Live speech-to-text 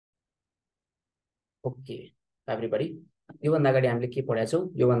Okay everybody, योभन्दा अगाडि हामीले के पढेका छौँ?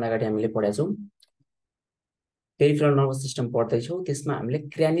 योभन्दा अगाडि हामीले पढेका छौँ पेरिफेरल नर्भस सिस्टम पढ्दैछौँ। त्यसमा हामीले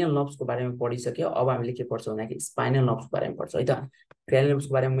क्रेनियल नर्भ्सको बारेमा पढिसक्यो। अब हामीले के पढ्छौँ भन्दाखेरि स्पाइनल नर्भ्सको बारेमा पढ्छौँ है त। क्रेनियल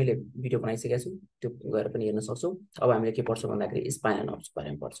नर्भ्सको बारेमा मैले भिडियो बनाइसकेको छु, त्यो गएर पनि हेर्न सक्छौँ। अब हामीले के पढ्छौँ भन्दाखेरि स्पाइनल नर्भ्सको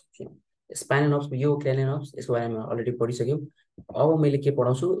बारेमा पढ्छौँ। स्पाइनल नर्भ्स यो क्रेनियल नर्भ्स, यसको बारेमा अलरेडी पढिसक्यौँ। अब मैले के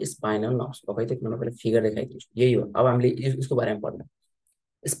पढाउँछु? Spinal nerves. तपाईँ त मैले फिगर देखाइदिन्छु, यही हो। अब हामीले यसको बारेमा पढ्छौँ।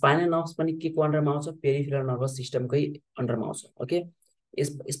 स्पाइनल नर्भ्स पनि के को अन्डरमा आउँछ? पेरिफेरल नर्भस सिस्टमकै अन्डरमा आउँछ। ओके,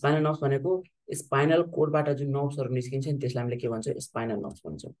 स्पाइनल नर्भ्स भनेको स्पाइनल कोडबाट जुन नर्भ्सहरू निस्किन्छ नि त्यसलाई हामीले के भन्छौँ? स्पाइनल नर्भ्स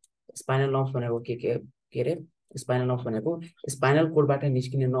भन्छौँ। स्पाइनल नर्भ्स भनेको के अरे स्पाइनल नर्भ्स भनेको स्पाइनल कोडबाट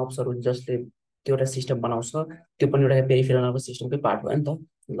निस्किने नर्भ्सहरू जसले त्यो एउटा सिस्टम बनाउँछ, त्यो पनि एउटा पेरिफेरल नर्भस सिस्टमकै पार्ट भयो नि त।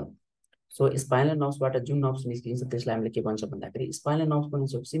 ल, सो स्पाइनल नर्भ्सबाट जुन नर्भ्स निस्किन्छ त्यसलाई हामीले के भन्छ भन्दाखेरि स्पाइनल नर्भ्स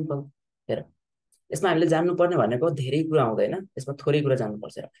भन्छौँ। सिम्पल। हेर, यसमा हामीले जान्नुपर्ने भनेको धेरै कुरा हुँदैन, यसमा थोरै कुरा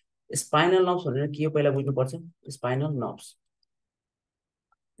जान्नुपर्छ। स्पाइनल नर्भ्स भनेर के हो पहिला बुझ्नुपर्छ। स्पाइनल नर्भ्स,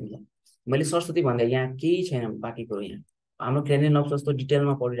 मैले सरस्वती भन्दा यहाँ केही छैन बाँकी कुरो। यहाँ हाम्रो क्रेनियल नर्भ्स जस्तो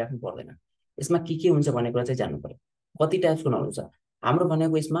डिटेलमा पढिराख्नु पर्दैन। यसमा के हुन्छ भन्ने कुरा चाहिँ जान्नु पर्यो। कति टाइप्सको नर्भ हुन्छ हाम्रो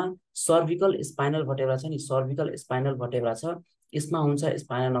भनेको? यसमा सर्भिकल स्पाइनल भर्टेब्रा छ नि, सर्भिकल स्पाइनल भर्टेब्रा छ, यसमा हुन्छ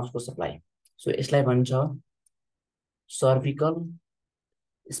स्पाइनल नर्भ्सको सप्लाई। सो यसलाई भन्छ सर्भिकल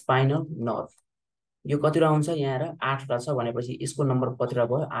स्पाइनल नर्भ। यो कतिवटा हुन्छ? यहाँ हेर 8वटा छ भनेपछि यसको नम्बर कतिवटा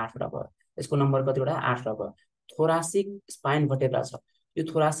भयो? 8वटा भयो। यसको नम्बर कतिवटा? 8वटा भयो। थोरासिक स्पाइन भर्टेब्रा छ, यो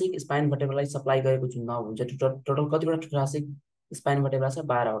थोरासिक स्पाइन भर्टेब्रालाई सप्लाई गरेको जुन नर्भ हुन्छ त्यो टोटल कतिवटा थोरासिक स्पाइन भर्टेब्रा छ?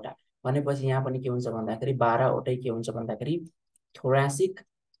 12वटा। भनेपछि यहाँ पनि के हुन्छ भन्दाखेरि 12वटै के हुन्छ भन्दाखेरि थोरासिक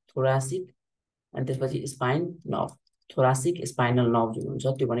अनि त्यसपछि spine nerve. Thoracic spinal nerve जुन हुन्छ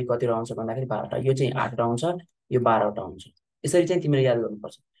त्यो पनि कतिवटा हुन्छ भन्दाखेरि 12वटा। यो चाहिँ 8वटा हुन्छ, यो 12वटा हुन्छ। यसरी चाहिँ तिमीले याद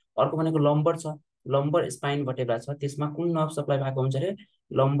गर्नुपर्छ। अर्को भनेको लम्बर छ, लम्बर स्पाइन भर्टेब्रा छ, त्यसमा कुन नर्भ सप्लाई भएको हुन्छ अरे?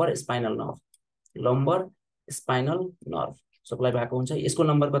 लम्बर spinal nerve. लम्बर spinal nerve supply भएको हुन्छ। यसको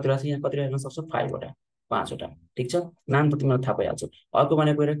नम्बर कतिवटा छ? यहाँ कतिवटा हेर्न सक्छौ? 5वटा, 5वटा। ठिक छ, नाम त तिमीलाई थाहा भइहाल्छ। अर्को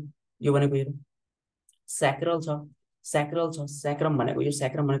भनेको यो भनेको हेर स्याक्रल छ, स्याक्रम भनेको यो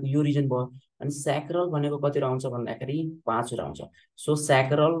स्याक्रम भनेको यो रिजन भयो। अनि स्याक्रल भनेको कतिवटा आउँछ भन्दाखेरि 5वटा आउँछ। सो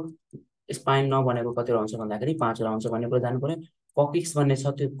स्याक्रल स्पाइन नर्भ भनेको कतिवटा आउँछ भन्दाखेरि 5वटा आउँछ भन्ने कुरा जानु पर्यो। ककिक्स भन्ने छ,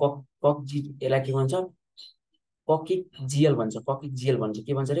 त्यो यसलाई के भन्छ? ककिक जियल भन्छ। ककिक जियल भन्छ।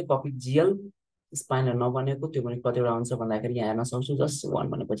 के भन्छ अरे? ककिक जियल स्पाइनल नभनेको त्यो पनि कतिवटा हुन्छ भन्दाखेरि यहाँ हेर्न सक्छु जस्ट 1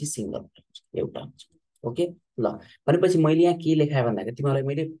 भनेपछि सिंगल एउटा हुन्छ। ओके, ल भनेपछि मैले यहाँ के लेखाएँ भन्दाखेरि तिमीलाई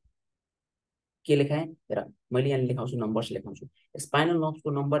मैले के लेखाएँ हेर, मैले यहाँ लेखाउँछु, नम्बर्स लेखाउँछु। स्पाइनल नर्भ्सको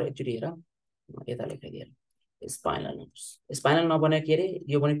नम्बर एकचोटि हेर, यता लेखाइदिएर स्पाइनल नर्भ्स। स्पाइनल नर्भ भने के अरे?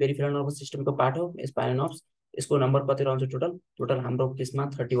 यो पनि पेरिफेरल नर्भस सिस्टमको पार्ट हो स्पाइनल नर्भ्स। यसको नम्बर कतिवटा आउँछ? टोटल हाम्रो केसमा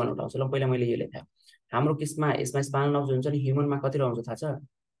 31वटा आउँछ। ल पहिला मैले यो लेखाएँ। हाम्रो केसमा यसमा स्पाइनल नर्भ हुन्छ नि, ह्युमनमा कतिवटा आउँछ थाहा छ?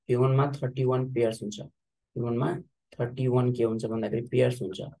 ह्युमनमा 31 पेयर्स हुन्छ। ह्युमनमा 31 के हुन्छ भन्दाखेरि पेयर्स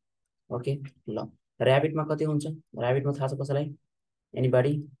हुन्छ। ओके, ल ऱ्याबिटमा कति हुन्छ? ऱ्याबिटमा थाहा छ कसैलाई?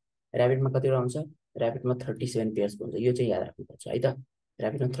 एनीबडी? ऱ्याबिटमा कतिवटा हुन्छ? ऱ्याबिटमा 37 पेयर्सको हुन्छ। यो चाहिँ याद राख्नुपर्छ है त।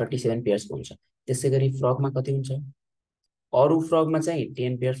 ऱ्याबिटमा 37 पेयर्सको हुन्छ। त्यसै गरी फ्रगमा कति हुन्छ? अरू फ्रगमा चाहिँ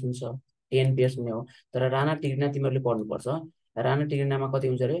 10 पेयर्स हुन्छ। 10 पेयर्स हुने हो। तर राना टिग्रिना तिमीहरूले पढ्नुपर्छ। राना टिग्रिनामा कति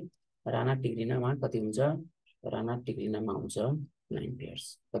हुन्छ अरे? राना टिग्रिनामा कति हुन्छ? राना टिग्रिनामा हुन्छ 9 पेयर्स।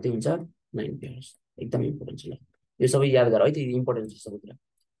 कति हुन्छ? 9 पेयर्स। एकदम इम्पोर्टेन्ट छ। ल यो सबै याद गर है, त्यो इम्पोर्टेन्ट छ सबै कुरा।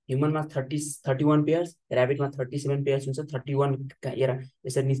 ह्युमनमा 31 पेयर्स, ऱ्याबिटमा 37 पेयर्स हुन्छ। 31 हेर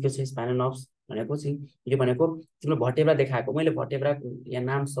यसरी निस्केछ स्पाइनल नर्भ्स भनेको चाहिँ। यो भनेको तिम्रो भर्टेब्रा देखाएको, मैले भर्टेब्रा यहाँ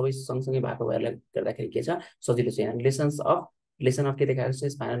नाम सबै सँगसँगै भएको भएर गर्दाखेरि के छ सजिलो छ। यहाँ रिलेसन अफ के देखाएको छ?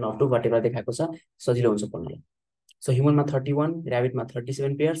 स्पाइनल नर्भ टु भर्टेब्रा देखाएको छ, सजिलो हुन्छ पढ्नलाई। सो ह्युमनमा 31, ऱ्याबिटमा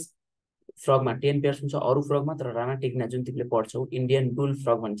 37 पेयर्स, फ्रगमा 10 पेयर्स हुन्छ। अरू फ्रगमा तर राना टिग्रिना जुन तिमीले पढ्छौ इन्डियन बुल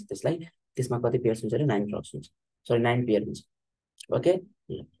फ्रग भन्छ त्यसलाई, त्यसमा कति पेयर्स हुन्छ अरे? 9 फ्रग्स हुन्छ, सरी 9 पेयर हुन्छ। ओके,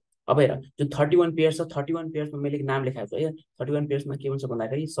 अब हेर जुन 31 पेयर्स छ, 31 पेयर्समा मैले नाम लेखाएको छु है। 31 पेयर्समा के हुन्छ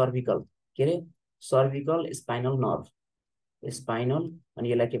भन्दाखेरि सर्भिकल के अरे? सर्भिकल स्पाइनल नर्भ, स्पाइनल,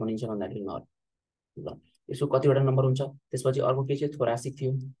 अनि यसलाई के भनिन्छ भन्दाखेरि नर्भ। ल यसको कतिवटा नम्बर हुन्छ? त्यसपछि अर्को के चाहिँ थोरासिक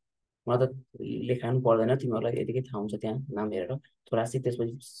थियो, मलाई त लेखाउनु पर्दैन, तिमीहरूलाई यतिकै थाहा हुन्छ त्यहाँ नाम हेरेर। थोरासिक,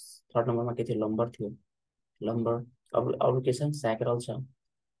 त्यसपछि 3rd नम्बरमा के थियो? लम्बर थियो, लम्बर। अब अरू के छ? स्याक्रल छ।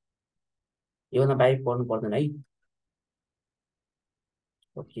 योभन्दा बाहिर पढ्नु पर्दैन है।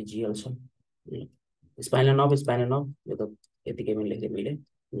 ओके, जिएल छ। स्पाइनल नर्भ यो त यतिकैमा लेखेँ मैले।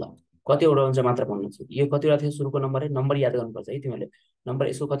 ल कतिवटा हुन्छ मात्र भन्नु छ। यो कतिवटा थियो सुरुको नम्बर है, नम्बर याद गर्नुपर्छ है तिमीले। नम्बर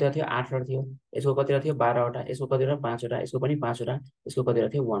यसको कतिवटा थियो? 8वटा थियो। यसको कतिवटा थियो? 12वटा। यसको कतिवटा? 5वटा। यसको पनि 5वटा। यसको कतिवटा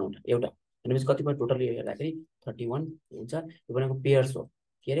थियो? 1वटा, एउटा। भनेपछि कति भयो टोटल? यो हेर्दाखेरि 31 हुन्छ। यो भनेको पेयर्स हो।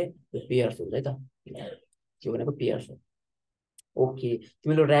 के अरे? यो पेयर्स हुन्छ है त। यो भनेको पेयर्स हो। ओके,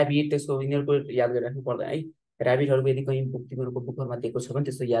 तिमीले ऱ्याबिट त्यसको यिनीहरूको याद गरिराख्नु पर्दैन है। ऱ्याबिटहरूको यदि कहीँ बुक तिमीहरूको बुकहरूमा दिएको छ भने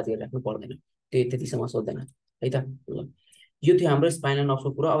त्यस्तो याद गरिराख्नु पर्दैन, त्यो त्यतिसम्म सोध्दैन है त। ल यो थियो हाम्रो स्पाइनल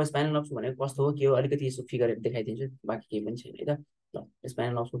नर्भको कुरा। अब स्पाइनल नर्भ भनेको कस्तो हो के हो अलिकति यसो फिगरहरू देखाइदिन्छु, बाँकी केही पनि छैन है त। ल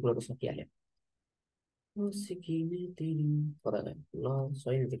स्पाइनल नर्भको कुरा त सकिहाल्यो। कता गयो ल,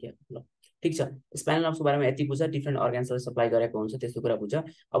 छैन त क्या। ल ठिक छ, स्पाइनल नर्भको बारेमा यति बुझ, डिफ्रेन्ट अर्गान्सहरू सप्लाई गरेको हुन्छ त्यस्तो कुरा बुझ।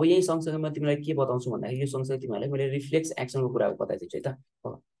 अब यही सँगसँगै म तिमीलाई के बताउँछु भन्दाखेरि यो सँगसँगै तिमीहरूलाई मैले रिफ्लेक्स एक्सनको कुरा बताइदिन्छु है त।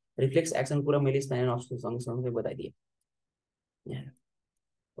 रिफ्लेक्स एक्सनको कुरा मैले स्पाइनल नर्भको सँगसँगै बताइदिएँ। यहाँ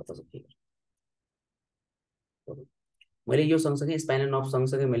कता छ फिगर, मैले यो सँगसँगै स्पाइनल नर्भ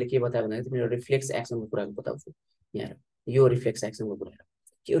सँगसँगै मैले के बताएँ भन्दाखेरि तिमीले रिफ्लेक्स एक्सनको कुरा बताउँछु। यहाँ यो रिफ्लेक्स एक्सनको कुरा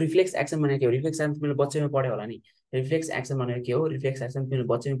के हो, रिफ्लेक्स एक्सन भनेको के हो? रिफ्लेक्स एक्सन तिमीले बच्चैमा पढ्यो होला नि। रिफ्लेक्स एक्सन भनेको के हो? रिफ्लेक्स एक्सन तिमीले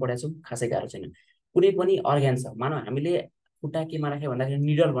बच्चैमा पढाएको छौ, खासै गाह्रो छैन। कुनै पनि अर्ग्यान छ, मानव हामीले खुट्टा केमा राख्यो भन्दाखेरि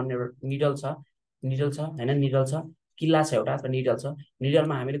निडल भन्ने एउटा निडल छ, होइन, निडल छ, किल्ला छ एउटा अथवा निडल छ।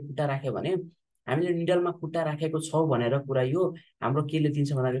 निडलमा हामीले खुट्टा राख्यो भने हामीले निडलमा खुट्टा राखेको छौँ भनेर कुरा यो हाम्रो केले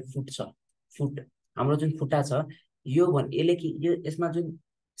दिन्छ भन्दाखेरि फुट छ। फुट हाम्रो जुन खुट्टा छ यो यसले कि यो यसमा जुन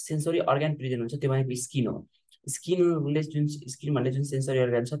सेन्सरी अर्ग्यान प्रेजेन्ट हुन्छ त्यो भनेको स्किन हो। स्किन भन्ने जुन सेन्सरी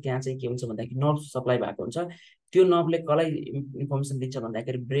अर्ग्यान छ त्यहाँ चाहिँ के हुन्छ भन्दाखेरि नर्भ सप्लाई भएको हुन्छ। त्यो नर्भले कसलाई इन्फर्मेसन दिन्छ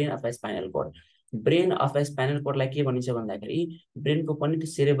भन्दाखेरि ब्रेन अथवा स्पाइनल कोड। ब्रेन अथवा स्पाइनल कोडलाई के भनिन्छ भन्दाखेरि ब्रेनको पनि त्यो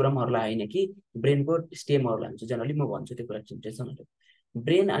सेरेब्रमहरूलाई होइन कि ब्रेनको स्टेमहरूलाई हुन्छ, जनरली म भन्छु त्यो कुरा टेन्सनहरू।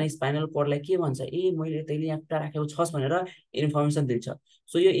 ब्रेन अनि स्पाइनल कोडलाई के भन्छ, ए मैले तैँले यहाँ खुट्टा राखेको छस् भनेर इन्फर्मेसन दिन्छ।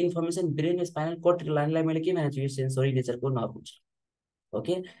 सो यो इन्फर्मेसन ब्रेन स्पाइनल कोडतिर लानेलाई मैले के भनेको छु, यो सेन्सरी नेचरको नर्भ हुन्छ।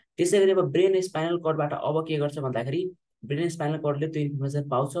 ओके, त्यसै गरी अब ब्रेन स्पाइनल कोडबाट अब के गर्छ भन्दाखेरि ब्रेन स्पाइनल कोडले त्यो इन्फर्मेसन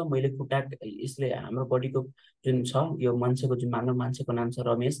पाउँछ, मैले खुट्टा यसले हाम्रो बडीको जुन छ यो मान्छेको जुन मानव मान्छेको नाम छ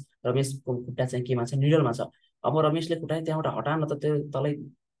रमेश, रमेशको खुट्टा चाहिँ केमा छ, निडलमा छ। अब रमेशले खुट्टा त्यहाँबाट हटाउन त त्यो तलै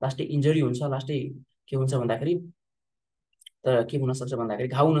लास्टै इन्जरी हुन्छ, लास्टै के हुन्छ भन्दाखेरि तर के हुनसक्छ भन्दाखेरि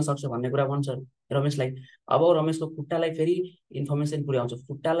घाउ हुनसक्छ भन्ने कुरा भन्छ रमेशलाई। अब रमेशको खुट्टालाई फेरि इन्फर्मेसन पुर्याउँछ,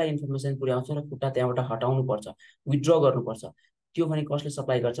 खुट्टालाई इन्फर्मेसन पुर्याउँछ र खुट्टा त्यहाँबाट हटाउनु पर्छ, विथड्र गर्नुपर्छ। त्यो भने कसले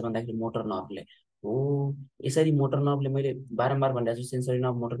सप्लाई गर्छ भन्दाखेरि मोटर नर्भले हो। यसरी मोटर नर्भले मैले बारम्बार भनिरहेको छु सेन्सरी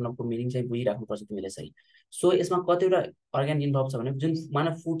नर्भ मोटर नर्भको मिनिङ चाहिँ बुझिराख्नुपर्छ तिमीले सही। सो यसमा कतिवटा अर्ग्यान इन्भल्भ छ भने जुन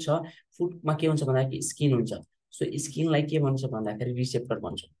मानव फुट छ, फुटमा के हुन्छ भन्दाखेरि स्किन हुन्छ। सो स्किनलाई के भन्छ भन्दाखेरि रिसेप्टर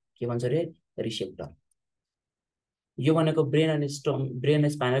भन्छ। के भन्छ रे? रिसेप्टर। यो भनेको ब्रेन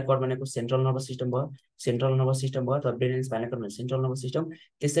स्पाइनल कोड भनेको सेन्ट्रल नर्भस सिस्टम भयो, सेन्ट्रल नर्भस सिस्टम भयो त ब्रेन एन्ड स्पाइनल कोड भनेको सेन्ट्रल नर्भस सिस्टम।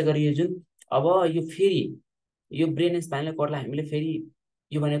 त्यसै गरी यो जुन अब यो फेरि यो ब्रेन एन्ड स्पाइनल कोडलाई हामीले फेरि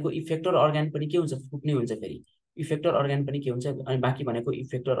यो भनेको इफेक्टर अर्ग्यान पनि के हुन्छ, फुट्ने हुन्छ फेरि इफेक्टर अर्ग्यान पनि के हुन्छ, अनि बाँकी भनेको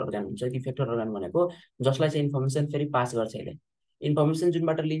इफेक्टर अर्ग्यान हुन्छ। इफेक्टर अर्ग्यान भनेको जसलाई चाहिँ इन्फर्मेसन फेरि पास गर्छ, यसले इन्फर्मेसन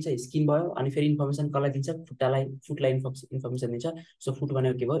जुनबाट लिन्छ स्किन भयो, अनि फेरि इन्फर्मेसन कसलाई दिन्छ, फुटलाई इन्फर्मेसन दिन्छ। सो फुट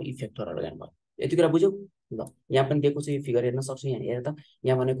भनेको के भयो, इफेक्टर अर्ग्यान भयो। यति कुरा बुझ्यौ? ल यहाँ पनि दिएको छ यो फिगर हेर्न सक्छौ, यहाँ हेर त,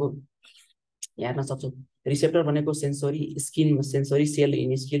 यहाँ भनेको यहाँ हेर्न सक्छौ रिसेप्टर भनेको सेन्सरी सेल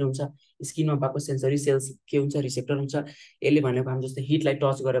इन स्किन हुन्छ। स्किनमा भएको सेन्सरी सेल्स के हुन्छ, रिसेप्टर हुन्छ। यसले भनेको हामी जस्तै हिटलाई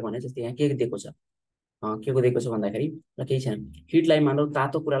टच गर्यो भने जस्तै यहाँ के दिएको छ, के को दिएको छ भन्दाखेरि र केही छैन, हिटलाई मानौ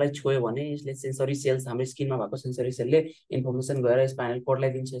तातो कुरालाई छोयो भने यसले सेन्सरी सेल्स हाम्रो स्किनमा भएको सेन्सरी सेलले इन्फर्मेसन गएर स्पाइनल कोडलाई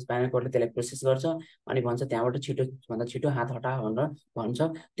दिन्छ, स्पाइनल कोडले त्यसलाई प्रोसेस गर्छ अनि भन्छ त्यहाँबाट छिटोभन्दा छिटो हात हटा भनेर भन्छ।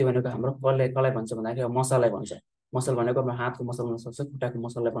 त्यो भनेको हाम्रो कसलाई भन्छ भन्दाखेरि मसललाई भन्छ। मसल भनेको हाम्रो हातको मसल हुनसक्छ, खुट्टाको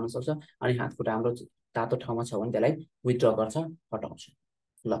मसललाई भन्न सक्छ, अनि हात खुट्टा हाम्रो तातो ठाउँमा छ भने त्यसलाई विथड्र गर्छ, हटाउँछ।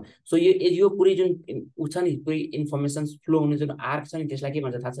 ल सो यो पुरै जुन उ छ नि, पुरै इन्फर्मेसन फ्लो हुने जुन आर्क छ नि त्यसलाई के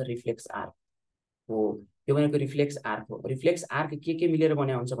भन्छ थाहा छ, रिफ्लेक्स आर्क हो। यो भनेको रिफ्लेक्स आर्क हो। रिफ्लेक्स आर्क के मिलेर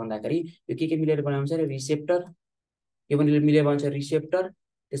बन्या हुन्छ भन्दाखेरि यो के मिलेर बन्या हुन्छ, रिसेप्टर, यो पनि मिलेर बन्छ रिसेप्टर,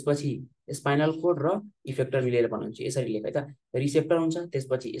 त्यसपछि स्पाइनल कोड र इफेक्टर मिलेर बनाउँछ। यसरी लेख है त, रिसेप्टर हुन्छ,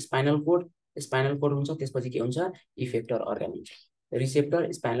 त्यसपछि स्पाइनल कोड हुन्छ, त्यसपछि के हुन्छ, इफेक्टर अर्ग्यान हुन्छ।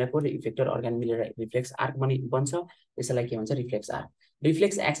 रिसेप्टर, स्पाइनल कोड र इफेक्टर अर्ग्यान मिलेर रिफ्लेक्स आर्क बन्छ। त्यसैलाई के भन्छ, रिफ्लेक्स आर्क।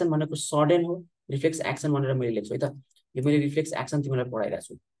 रिफ्लेक्स एक्सन भनेको सडन हो। रिफ्लेक्स एक्सन भनेर मैले लेख्छु है त, यो मैले रिफ्लेक्स एक्सन तिमीलाई पढाइरहेको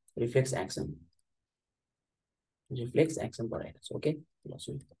छु, रिफ्लेक्स एक्सन पढाइरहेको छु। ओके, ल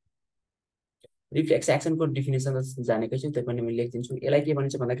सुन, रिफ्लेक्स एक्सनको डिफिनेसन जानेकै छु, त्यो पनि मैले लेखिदिन्छु। यसलाई के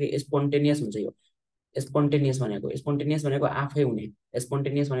भनिन्छ भन्दाखेरि स्पोन्टेनियस हुन्छ। यो स्पोन्टेनियस भनेको आफै हुने।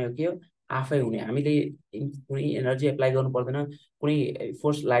 स्पोन्टेनियस भनेको के हो, आफै हुने। हामीले कुनै एनर्जी एप्लाई गर्नु पर्दैन, कुनै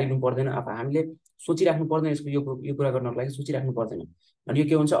फोर्स लाग्नु पर्दैन, अब हामीले सोचिराख्नु पर्दैन यसको यो कुरा गर्नको लागि सोचिराख्नु पर्दैन। अनि यो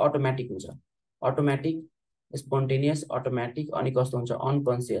के हुन्छ, अटोमेटिक हुन्छ। अटोमेटिक, स्पोन्टेनियस, अटोमेटिक, अनि कस्तो हुन्छ,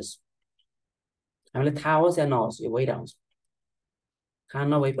 अनकन्सियस। हामीलाई थाहा होस् या नहोस् यो भइरहन्छ, थाहा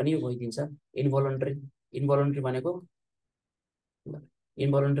नभए पनि यो भइदिन्छ। इन्भोलन्ट्री भनेको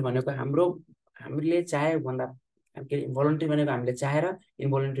हामीले चाहे भन्दा, भोलन्ट्री भनेको हामीले चाहेर,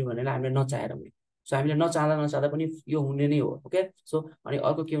 इन्भोलन्ट्री भनेको हामीले नचाहेर हुने। सो हामीले नचाहँदा नचाहँदा पनि यो हुने नै हो ओके सो अनि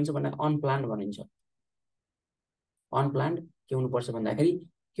अर्को के हुन्छ भन्दा अनप्लान्ड भनिन्छ अनप्लान्ड के हुनुपर्छ भन्दाखेरि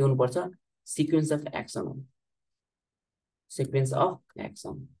के हुनुपर्छ सिक्वेन्स अफ एक्सन हो सिक्वेन्स अफ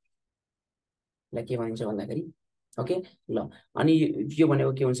एक्सन लाई के भनिन्छ भन्दाखेरि ओके ल अनि यो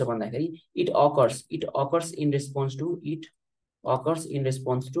भनेको के हुन्छ भन्दाखेरि it occurs in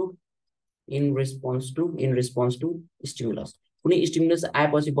response to stimulus कुनै स्टिमुलस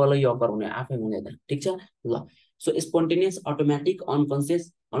आएपछि बल्ल यो अकर हुने आफै हुँदैन ठीक छ ल सो स्पोन्टेनियस अटोमेटिक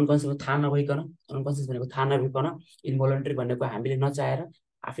अनकन्सियस थाहा नभइकन अनकन्सियस भनेको थाहा नभइकन इन्भोलन्टरी भनेको हामीले नचाहेर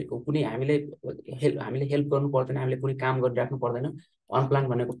आफैको कुनै हामीले हेल्प गर्नु पर्दैन हामीले कुनै काम गरिराख्नु पर्दैन अनप्लान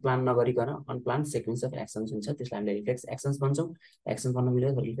भनेको प्लान नगरिकन अनप्लान सिक्वेन्स अफ एक्सन्स हुन्छ त्यसलाई हामीले रिफ्लेक्स एक्सन्स भन्छौँ एक्सन भन्न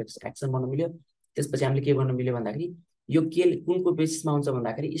मिल्यो रिफ्लेक्स एक्सन भन्न मिल्यो त्यसपछि हामीले के गर्न मिल्यो भन्दाखेरि यो के कुनको बेसिसमा हुन्छ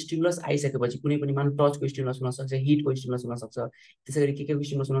भन्दाखेरि स्टिमुलस आइसकेपछि कुनै पनि मान टचको स्टिमुलस हुन सक्छ हिटको स्टिमुलस हुन सक्छ त्यसैगरी के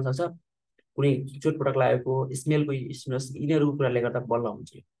स्टिमुलस हुन सक्छ कुनै चोटपटक लागेको स्मेलको स्टिमुलस यिनीहरूको कुराले गर्दा बल्ल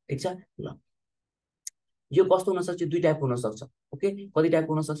हुन्छ ठीक छ ल यो कस्तो हुन सक्छ दुई टाइपको हुन सक्छ ओके कति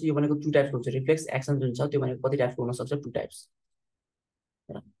टाइपको हुन सक्छ यो भनेको टु टाइपको हुन्छ रिफ्लेक्स एक्सन जुन छ त्यो भनेको कति टाइपको हुन सक्छ टु टाइप्स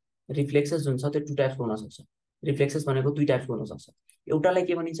रिफ्लेक्सेस जुन छ त्यो टु टाइप्सको हुन सक्छ रिफ्लेक्सेस भनेको दुई टाइप्सको हुन सक्छ एउटालाई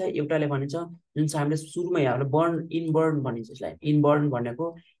के भनिन्छ एउटाले भनिन्छ जुन चाहिँ हामीले सुरुमै हामीले बर्न इनबर्न भनिन्छ यसलाई इनबर्न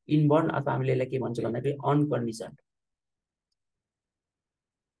भनेको इनबर्न अथवा हामीले यसलाई के भन्छ भन्दाखेरि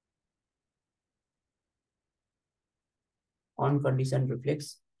अनकन्डिसन रिफ्लेक्स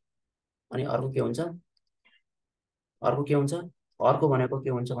अनि अर्को के हुन्छ अर्को भनेको के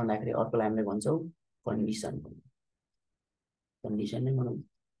हुन्छ भन्दाखेरि अर्कोलाई हामीले भन्छौँ कन्डिसन नै भनौँ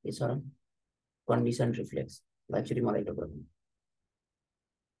के छ र कन्डिसन रिफ्लेक्स एक्चुअली मलाई एउटा कुरा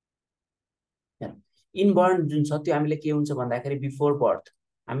इनबर्न जुन छ त्यो हामीले के हुन्छ भन्दाखेरि बिफोर बर्थ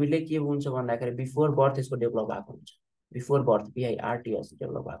हामीले के हुन्छ भन्दाखेरि बिफोर बर्थ यसको डेभलप भएको हुन्छ बिफोर बर्थ बिआइआरटिएस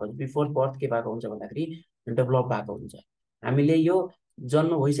डेभलप भएको हुन्छ बिफोर बर्थ के भएको हुन्छ भन्दाखेरि डेभलप भएको हुन्छ हामीले यो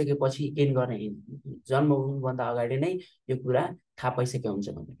जन्म भइसकेपछि गेन गर्ने जन्म हुनुभन्दा अगाडि नै यो कुरा थाहा पाइसकेको हुन्छ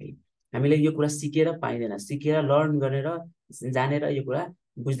भन्दाखेरि हामीले यो कुरा सिकेर पाइँदैन सिकेर लर्न गरेर जानेर यो कुरा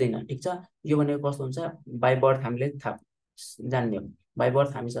बुझ्दैन ठीक छ यो भनेको कस्तो हुन्छ बाई बर्थ हामीले थाहा जान्ने हो बाई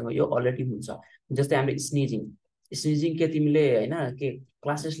बर्थ हामीसँग यो अलरेडी हुन्छ जस्तै हामीले स्निजिङ के तिमीले होइन के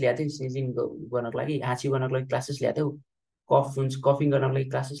क्लासेस ल्याएको थियौ स्निजिङ गर्नको लागि हाँची गर्नको लागि क्लासेस ल्याएको थियौ कफिङ गर्नको लागि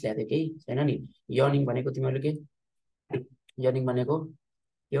क्लासेस ल्याएको थियौ केही छैन नि यर्निङ भनेको तिमीहरूले के यर्निङ भनेको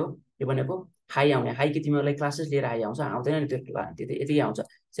यो भनेको हाई आउने हाई के तिमीहरूलाई क्लासेस लिएर हाई आउँछ आउँदैन नि त्यो यति आउँछ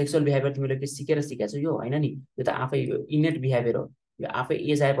सेक्सुअल बिहेभियर तिमीले के सिकेर सिकाएको छ यो होइन नि यो त आफै इनेट बिहेभियर हो यो आफै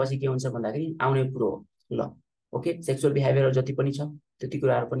एज आएपछि के हुन्छ भन्दाखेरि आउने कुरो हो ल ओके सेक्सुअल बिहेभियर जति पनि छ त्यति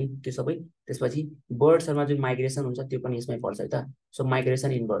कुराहरू पनि त्यो सबै त्यसपछि बर्ड्सहरूमा जुन माइग्रेसन हुन्छ त्यो पनि यसमै पर्छ है त सो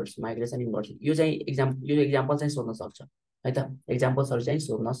माइग्रेसन इन बर्ड्स यो चाहिँ एक्जाम्पल चाहिँ सोध्न सक्छ है त एक्जाम्पल्सहरू चाहिँ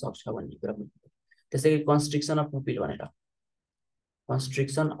सोध्न सक्छ भन्ने कुरा पनि त्यसै गरी कन्स्ट्रिक्सन अफ पुपिल भनेर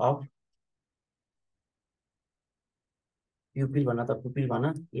कन्स्ट्रिक्सन अफ प्युपिल भन्न त पुपिल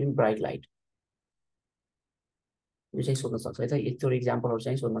भन्न इन ब्राइट लाइट यो चाहिँ सोध्न सक्छ है त एक थोरै इक्जाम्पलहरू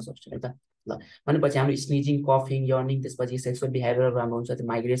चाहिँ सोध्न सक्छ है त ल भनेपछि हाम्रो स्निजिङ कफिङ यर्निङ त्यसपछि सेक्सुअल बिहेभियर राम्रो हुन्छ त्यो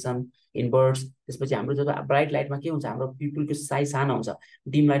माइग्रेसन इन बर्ड्स त्यसपछि हाम्रो जब ब्राइट लाइटमा के हुन्छ हाम्रो पिपुलको साइज सानो हुन्छ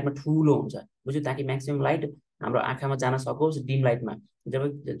डिम लाइटमा ठुलो हुन्छ बुझ्यो ताकि म्याक्सिमम लाइट हाम्रो आँखामा जान सकोस् डिम लाइटमा जब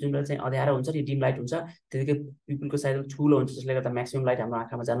जुन बेला चाहिँ अँध्यारो हुन्छ नि डिम लाइट हुन्छ त्यतिकै पिपुलको साइज ठुलो हुन्छ जसले गर्दा म्याक्सिमम लाइट हाम्रो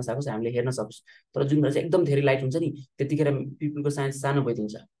आँखामा जान सकोस् हामीले हेर्न सकोस् तर जुन बेला चाहिँ एकदम धेरै लाइट हुन्छ नि त्यतिखेर पिपुलको साइज सानो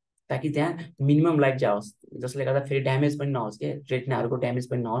भइदिन्छ ताकि त्यहाँ मिनिमम लाइट जाओस् जसले गर्दा फेरि ड्यामेज पनि नहोस् के रेटिनाहरूको ड्यामेज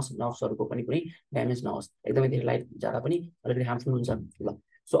पनि नहोस् नर्भ्सहरूको पनि कुनै ड्यामेज नहोस् एकदमै धेरै लाइट जाँदा पनि अलिकति हार्मफुल हुन्छ ल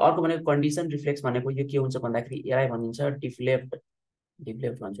सो अर्को भनेको कन्डिसन रिफ्लेक्स भनेको यो के हुन्छ भन्दाखेरि यसलाई भनिन्छ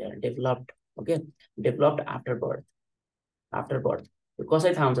developed okay developed after birth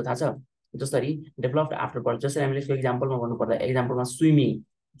कसरी थाहा हुन्छ थाहा छ जसरी डेभलप्ड आफ्टर बर्थ जसरी हामीले यसको एक्जाम्पलमा भन्नुपर्दा एक्जाम्पलमा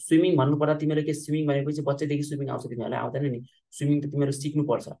स्विमिङ भन्नुपर्दा तिमीहरू के स्विमिङ भनेपछि बच्चैदेखि स्विमिङ आउँछ तिमीहरूलाई आउँदैन नि स्विमिङ त तिमीहरू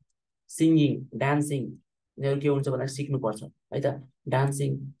सिक्नुपर्छ सिङ्गिङ डान्सिङ यिनीहरू के हुन्छ भन्दाखेरि सिक्नुपर्छ है त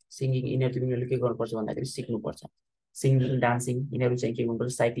डान्सिङ सिङ्गिङ यिनीहरू तिमीहरूले के गर्नुपर्छ भन्दाखेरि सिक्नुपर्छ सिङ्गिङ डान्सिङ यिनीहरू चाहिँ के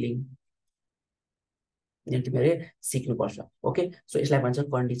गर्नुपर्छ साइक्लिङ यिनीहरू तिमीहरूले सिक्नुपर्छ ओके सो यसलाई भन्छ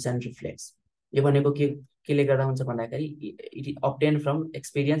कन्डिसन रिफ्लेक्स यो भनेको केले गर्दा हुन्छ भन्दाखेरि it obtain from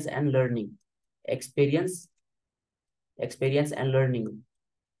experience and learning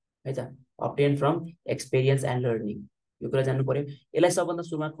है त obtain from experience and learning यो कुरा जान्नु पर्यो यसलाई सबभन्दा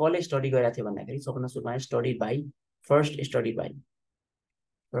सुरुमा कसले स्टडी गरेको थियो भन्दाखेरि सबभन्दा सुरुमा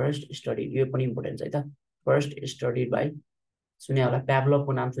फर्स्ट स्टडी यो पनि इम्पोर्टेन्ट छ है त फर्स्ट स्टडी बाई सुने होला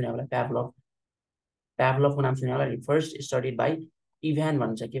प्याभलोभको नाम सुने होला प्याभलोभको नाम सुने होला नि फर्स्ट स्टडी बाई इभान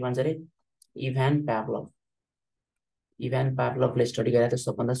भन्छ के भन्छ अरे इभान प्याभलोभले स्टडी गरेको थियो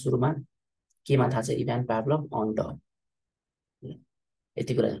सबभन्दा सुरुमा केमा थाहा छ इभान पाभलभ अन द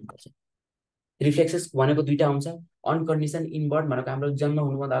यति कुरा जान्नुपर्छ रिफ्लेक्सेस भनेको दुईटा हुन्छ अनकन्डिसन इनबर्ड भनेको हाम्रो जन्म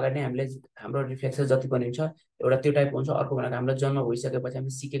हुनुभन्दा अगाडि नै हामीले हाम्रो रिफ्लेक्सेस जति पनि हुन्छ एउटा त्यो टाइपको हुन्छ अर्को भनेको हाम्रो जन्म भइसकेपछि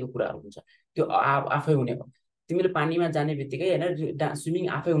हामीले सिकेको कुराहरू हुन्छ त्यो आफै हुने हो तिमीले पानीमा जाने बित्तिकै हैन स्विमिङ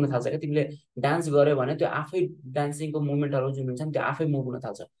आफै हुन थाल्छ क्या तिमीले डान्स गर्यो भने त्यो आफै डान्सिङको मुभमेन्टहरू जुन हुन्छ नि त्यो आफै मुभ हुन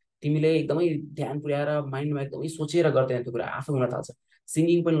थाल्छ तिमीले एकदमै ध्यान पुर्याएर माइन्डमा एकदमै सोचेर गर्दैन त्यो कुरा आफै हुन थाल्छ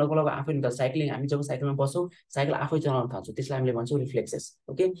सिङ्गिङ पनि लगभग आफै हुन थाल्छ साइक्लिङ हामी जब साइकलमा बस्छौँ साइकल आफै चलाउन थाल्छौँ त्यसलाई हामीले भन्छौँ रिफ्लेक्सेस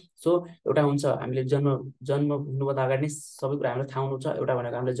ओके सो एउटा हुन्छ हामीले जन्म हुनुभन्दा अगाडि नै सबै कुरा हामीलाई थाहा हुनु छ एउटा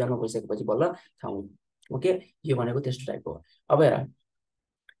भनेको हामीले जन्म भइसकेपछि बल्ल थाहा हुनु ओके यो भनेको त्यस्तो टाइपको हो अब हेर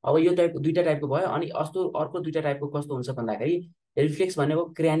अब यो टाइपको दुईटा टाइपको भयो अनि अर्को दुईटा टाइपको कस्तो हुन्छ भन्दाखेरि रिफ्लेक्स भनेको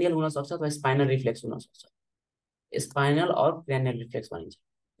क्रेनियल हुन सक्छ अथवा स्पाइनल रिफ्लेक्स हुन सक्छ स्पाइनल और क्रेनियल रिफ्लेक्स भनिन्छ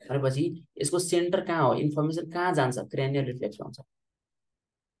भनेपछि यसको सेन्टर कहाँ हो इन्फर्मेसन कहाँ जान्छ क्रेनियल रिफ्लेक्स भन्छ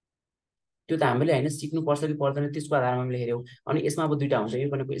त्यो त हामीले हैन सिक्नु पर्छ कि पर्दैन त्यसको आधारमा हामीले हेर्यौ अनि यसमा अब दुईटा हुन्छ यो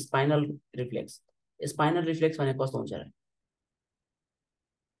भनेको स्पाइनल रिफ्लेक्स भनेको कस्तो हुन्छ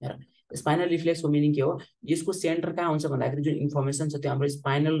हेर स्पाइनल रिफ्लेक्सको मिनिङ के हो यसको सेन्टर कहाँ हुन्छ भन्दाखेरि जुन इन्फर्मेसन छ त्यो हाम्रो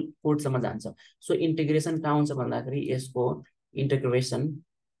स्पाइनल कोर्डसम्म जान्छ सो इन्टिग्रेसन कहाँ हुन्छ भन्दाखेरि यसको इन्टिग्रेसन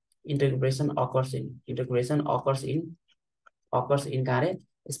अकर्स इन कहाँ रे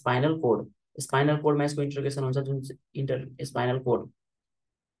स्पाइनल कोडमा यसको इन्टिग्रेसन हुन्छ जुन स्पाइनल कोड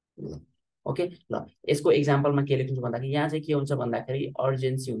ओके ल यसको एक्जाम्पलमा के लेख्नुहुन्छ भन्दाखेरि यहाँ चाहिँ के हुन्छ भन्दाखेरि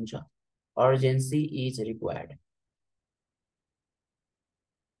अर्जेन्सी हुन्छ urgency is required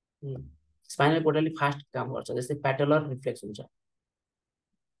spinal cord अलिक फास्ट काम गर्छ जस्तै प्याटेलर रिफ्लेक्स हुन्छ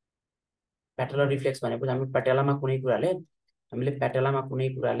प्याटेलर रिफ्लेक्स भनेको हामी प्याटेलामा कुनै कुराले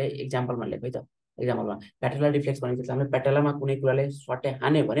एक्जाम्पलमा लेख है त एक्जाम्पलमा प्याटेलर रिफ्लेक्स भनेको हामीले प्याटेलामा कुनै कुराले स्वाट्टै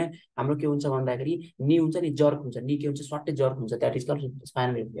हान्यो भने हाम्रो के हुन्छ भन्दाखेरि नी हुन्छ नि जर्क हुन्छ नी के हुन्छ स्वाट्टै जर्क हुन्छ that is called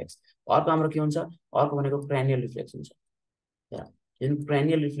spinal reflex अर्को हाम्रो के हुन्छ अर्को भनेको क्रेनियल रिफ्लेक्स हुन्छ जुन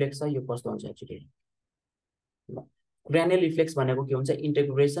क्रेनियल रिफ्लेक्स छ यो कस्तो हुन्छ एक्चुअली क्रेनियल रिफ्लेक्स भनेको के हुन्छ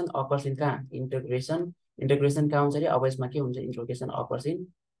इन्टिग्रेसन अकर्स इन कहाँ इन्टिग्रेसन कहाँ हुन्छ अरे अब यसमा के हुन्छ इन्टिग्रेसन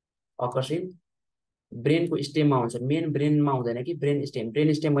अकर्स इन ब्रेनको स्टेममा हुन्छ मेन ब्रेनमा हुँदैन कि ब्रेन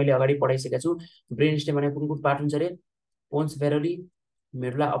स्टेम मैले अगाडि पढाइसकेको छु ब्रेन स्टेम भनेको कुन पार्ट हुन्छ अरे पोन्स भेरोली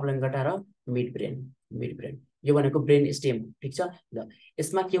मेडुला अब्लाङ्गाटा र मिड ब्रेन यो भनेको ब्रेन स्टेम ठीक छ ल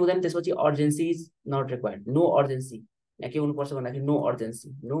यसमा के हुँदैन त्यसपछि urgency is not required no urgency यहाँ के हुनुपर्छ भन्दाखेरि नो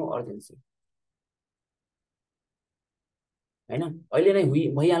अर्जेन्सी हैन अहिले नै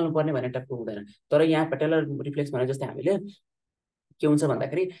भइहाल्नु पर्ने भने टक्क हुँदैन तर यहाँ प्याटेलर रिफ्लेक्स भने जस्तै हामीले के हुन्छ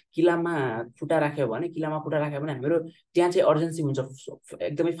भन्दाखेरि किलामा खुट्टा राख्यो भने हाम्रो त्यहाँ चाहिँ अर्जेन्सी हुन्छ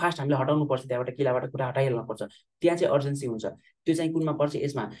एकदमै फास्ट हामीले हटाउनु पर्छ त्यहाँबाट किलाबाट खुट्टा हटाइहाल्नु पर्छ त्यहाँ चाहिँ अर्जेन्सी हुन्छ त्यो चाहिँ कुनमा पर्छ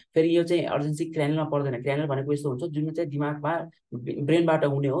यसमा फेरि यो चाहिँ अर्जेन्सी क्रेनियलमा पर्दैन क्रेनियल भनेको यस्तो हुन्छ जुन चाहिँ दिमागमा ब्रेनबाट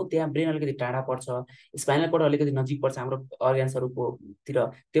हुने हो त्यहाँ ब्रेन अलिकति टाढा पर्छ स्पाइनल कोड अलिकति नजिक पर्छ हाम्रो अर्ग्यान्सहरूको तिर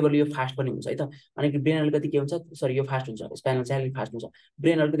त्यही भएर यो फास्ट पनि हुन्छ है त अनि ब्रेन अलिकति के हुन्छ सरी यो फास्ट हुन्छ स्पाइनल चाहिँ अलिकति फास्ट हुन्छ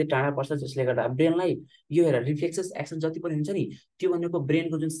ब्रेन अलिकति टाढा पर्छ जसले गर्दा ब्रेनलाई यो हेर रिफ्लेक्सेस एक्सन जति पनि हुन्छ नि त्यो भनेको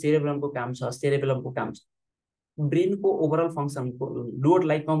ब्रेनको जुन सेरेब्रमको काम छ ब्रेनको ओभरअल फङ्सनको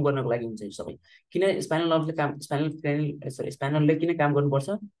लोडलाई कम गर्नको लागि हुन्छ यो सबै किन स्पाइनलले किन काम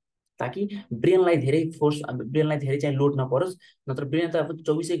गर्नुपर्छ ताकि ब्रेनलाई धेरै चाहिँ लोड नपरोस् नत्र ब्रेन त अब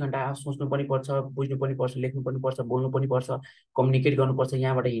 24 घण्टा सोच्नु पनि पर्छ बुझ्नु पनि पर्छ लेख्नु पनि पर्छ बोल्नु पनि पर्छ कम्युनिकेट गर्नुपर्छ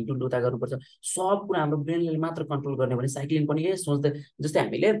यहाँबाट हिँड्नु डुल्टा गर्नुपर्छ सब कुरा हाम्रो ब्रेनले मात्र कन्ट्रोल गर्ने भने साइक्लिङ पनि सोच्दै जस्तै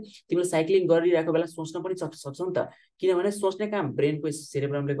हामीले तिमीले साइक्लिङ गरिरहेको बेला सोच्न पनि सक्छौ नि त किनभने सोच्ने काम ब्रेनको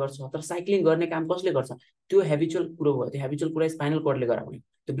सेरेब्रमले गर्छ तर साइक्लिङ गर्ने काम कसले गर्छ त्यो हेबिचुअल कुरो भयो त्यो हेबिचुअल कुरा स्पाइनल कोडले गराउने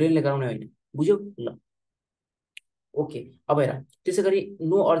त्यो ब्रेनले गराउने होइन बुझ्यौ ल ओके अब हेर त्यसै गरी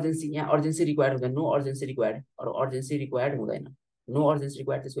नो अर्जेन्सी यहाँ अर्जेन्सी रिक्वायर्ड हुँदैन नो अर्जेन्सी रिक्वायर्ड हुँदैन नो अर्जेन्सी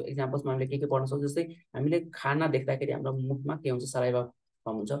रिक्वायर्ड त्यसको एक्जाम्पल्समा हामीले के पढ्न सक्छौँ जस्तै हामीले खाना देख्दाखेरि हाम्रो मुखमा के हुन्छ सलाइभा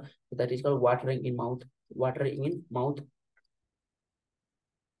फर्म हुन्छ that is called watering in mouth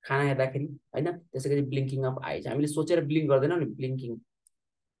खाना हेर्दाखेरि होइन त्यसै गरी ब्लिङ्किङ अफ आइज हामीले सोचेर ब्लिङ्क गर्दैनौँ नि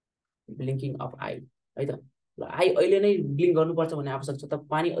ब्लिङ्किङ अफ आई है त ल आई अहिले नै ब्लिङ्क गर्नुपर्छ भन्ने आवश्यक छ त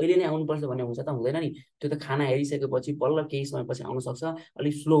पानी अहिले नै आउनुपर्छ भन्ने हुन्छ त हुँदैन नि त्यो त खाना हेरिसकेपछि बल्ल केही समयपछि आउन सक्छ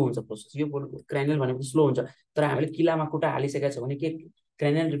अलिक स्लो हुन्छ प्रोसेस यो क्रेनियल भनेको स्लो हुन्छ तर हामीले किलामा खुट्टा हालिसकेको छ भने के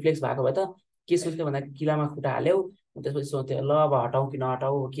क्रेनियल रिफ्लेक्स भएको भए त के सोच्थ्यो भन्दाखेरि किलामा खुट्टा हाल्यौ त्यसपछि सोच्थ्यो ल अब हटाउँ कि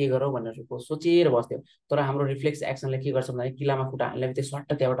नहटाउँ के गरौँ भनेर सोचेर बस्थ्यो तर हाम्रो रिफ्लेक्स एक्सनले के गर्छ भन्दाखेरि किलामा खुट्टा हाल्ने त्यो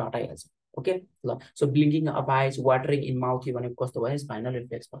सट्ट त्यहाँबाट हटाइहाल्छ ओके ल सो ब्लिङ्किङ अफ आइज वाटरिङ इन माउथ भनेको कस्तो भयो स्पाइनल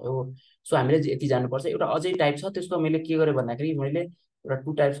रिफ्लेक्स भयो सो हामीले यति जान्नुपर्छ एउटा अझै टाइप छ त्यसको मैले के गरेँ भन्दाखेरि मैले एउटा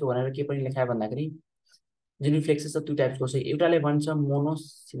 2 टाइप्सको भनेर के पनि लेखाएँ भन्दाखेरि जुन रिफ्लेक्सेस छ 2 टाइप्सको छ एउटाले भन्छ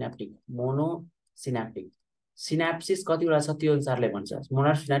मोनोसिनाप्टिक सिनाप्सिस कतिवटा छ त्यो अनुसारले भन्छ।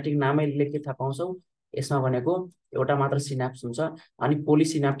 मोनोर सिनाप्टिक नामै लेख्दै थाहा पाउँछौ। यसमा भनेको एउटा मात्र सिनाप्स हुन्छ। अनि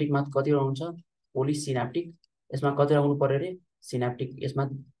पोलिसिनाप्टिकमा कतिवटा हुन्छ पोलिसिनाप्टिक, यसमा कतिवटा हुनु पर्यो रे सिनाप्टिक, यसमा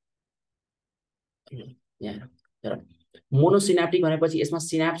यहाँ हेर मोनोसिनाप्टिक भनेपछि यसमा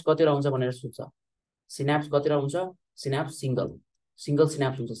सिनाप्स कतिवटा हुन्छ भनेर सोध्छ। सिनाप्स कतिवटा हुन्छ, सिनाप्स सिंगल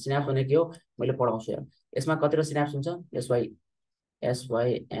सिनाप्स हुन्छ। सिनाप्स भनेको के हो मैले पढाउँछु हेर। यसमा कतिवटा सिनाप्स हुन्छ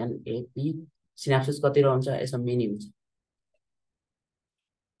SYNAP सिनाप्सिस कतिवटा हुन्छ, यसमा मेनी हुन्छ,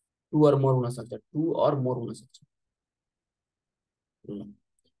 2 or more हुन सक्छ, 2 or more हुन सक्छ,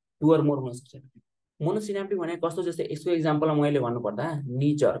 2 or more हुन सक्छ। मोनोसिनाप्टिक भनेको कस्तो, जस्तै यसको एक्जाम्पलमा मैले भन्नुपर्दा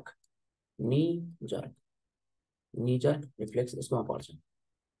नी जर्क रिफ्लेक्स यसकोमा पर्छ।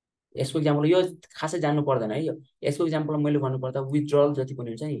 यसको एक्जाम्पल यो खासै जान्नु पर्दैन है। यसको एक्जाम्पल मैले भन्नुपर्दा विथड्रल जति पनि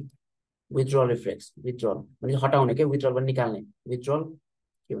हुन्छ नि, विथड्रल रिफ्लेक्स, विथड्रल भने हटाउने के, विथड्रल पनि निकाल्ने, विथड्रल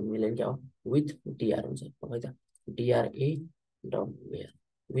के भन्नु मिलेन क्या हो, विथ DR हुन्छ है त, DRA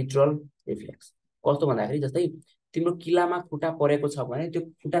विथड्रल रिफ्लेक्स। कस्तो भन्दाखेरि जस्तै तिम्रो किलामा खुट्टा परेको छ भने त्यो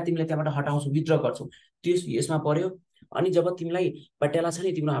खुट्टा तिमीले त्यहाँबाट हटाउँछौ, विथड्र गर्छौ, त्यो यसमा पर्यो। अनि जब तिमीलाई पटेला छ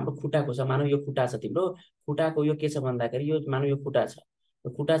नि तिम्रो हाम्रो खुट्टाको छ, मानौ यो खुट्टा छ तिम्रो, खुट्टाको यो के छ भन्दाखेरि यो मानौ यो खुट्टा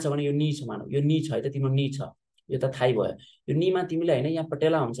छ भने यो नी छ, मानौ यो नी छ है त, तिम्रो नी छ, यो त थाहै भयो। यो नीमा तिमीले हैन यहाँ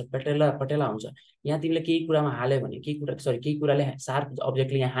पटेला हुन्छ, पटेला हुन्छ, यहाँ तिमीले केही कुरामा हाल्यो भने, केही कुराले शार्प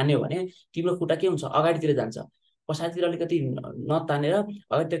अब्जेक्टले यहाँ हान्यो भने तिम्रो खुट्टा के हुन्छ, अगाडितिर जान्छ, पछाडितिर अलिकति नतानेर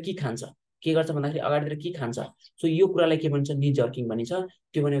अगाडितिर के खान्छ, के गर्छ भन्दाखेरि अगाडितिर के खान्छ। सो यो कुरालाई के भन्छ, नी जर्किङ भनिन्छ।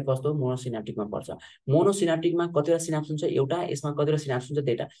 त्यो भनेको कस्तो, मोनोसिनाप्टिकमा पर्छ। मोनोसिनाप्टिकमा कतिवटा सिनाप्स हुन्छ एउटा, यसमा कतिवटा सिनाप्स हुन्छ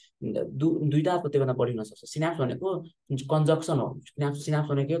दुईटा, दुईटा त्योभन्दा बढी हुन सक्छ। सिनाप्स भनेको कन्जक्सन हो, सिनाप्स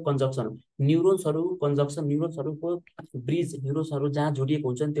भनेको कन्जक्सन हो, न्युरोन्सहरू कन्जक्सन, न्युरोन्सहरूको ब्रिज, न्युरोन्सहरू जहाँ जोडिएको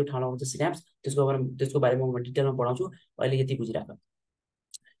हुन्छ नि त्यो ठाउँमा हुन्छ सिनाप्स। त्यसको बारेमा म डिटेलमा पढाउँछु, अहिले यति बुझिराख।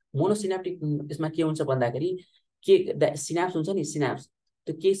 मोनोसिनाप्टिक यसमा के हुन्छ भन्दाखेरि के सिनाप्स हुन्छ नि, सिनाप्स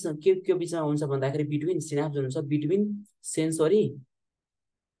त्यो के बिचमा हुन्छ भन्दाखेरि बिट्विन, सिनाप्स हुन्छ बिट्विन सेन्सरी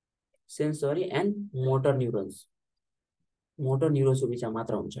एन्ड मोटर न्युरोन्सको बिचमा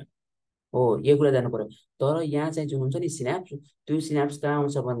मात्र हुन्छ हो, यो कुरा जान्नु पर्यो। तर यहाँ चाहिँ जुन हुन्छ नि सिनाप्स, त्यो सिनाप्स कहाँ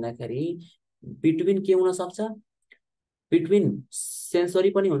हुन्छ भन्दाखेरि बिट्विन के हुन सक्छ, बिट्विन सेन्सरी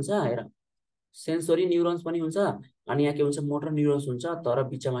पनि हुन्छ, हेर सेन्सरी न्युरोन्स पनि हुन्छ, अनि यहाँ के हुन्छ मोटर न्युरोन्स हुन्छ, तर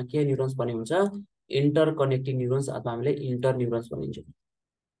बिचमा के न्युरोन्स पनि हुन्छ, इन्टरकनेक्टिङ न्युरोन्स अथवा हामीले इन्टर न्युरोन्स भनिन्छौँ।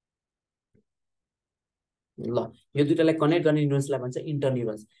 ल यो दुईटालाई कनेक्ट गर्ने न्युरोन्सलाई भन्छ इन्टर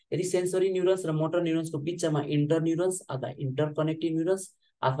न्युरोन्स। यदि सेन्सरी न्युरोन्स र मोटर न्युरोन्सको बिचमा इन्टर न्युरोन्स अथवा इन्टरकनेक्टिङ न्युरोन्स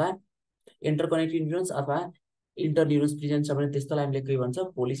अथवा इन्टर न्युरोन्स प्रेजेन्ट छ भने त्यस्तोलाई हामीले के भन्छ,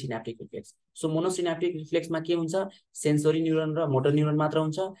 पोलिसिनाप्टिक रिफ्लेक्स। सो मोनोसिनाप्टिक रिफ्लेक्समा के हुन्छ, सेन्सरी न्युरोन र मोटर न्युरोन मात्र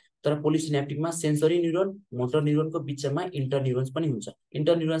हुन्छ, तर पोलिसिनाप्टिकमा सेन्सरी न्युरोन मोटर न्युरोनको बिचमा इन्टर न्युरोन्स पनि हुन्छ।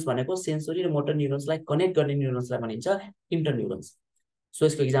 इन्टर न्युरोन्स भनेको सेन्सरी र मोटर न्युरोन्सलाई कनेक्ट गर्ने न्युरोन्सलाई भनिन्छ इन्टर न्युरोन्स। सो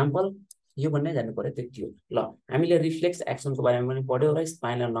यसको एक्जाम्पल यो भन्ने जान्नु पर्यो, त्यति हो। ल हामीले रिफ्लेक्स एक्सनको बारेमा पनि पढ्यौँ र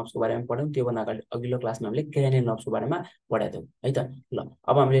स्पाइनल नर्भ्सको बारेमा पढ्यौँ। त्योभन्दा अगाडि अघिल्लो क्लासमा हामीले क्रेनियल नर्भ्सको बारेमा पढाएको थियौँ है त। ल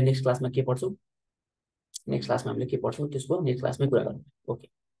अब हामीले नेक्स्ट क्लासमा के पढ्छौँ, त्यसको नेक्स्ट क्लासमै कुरा गरौँ। ओके।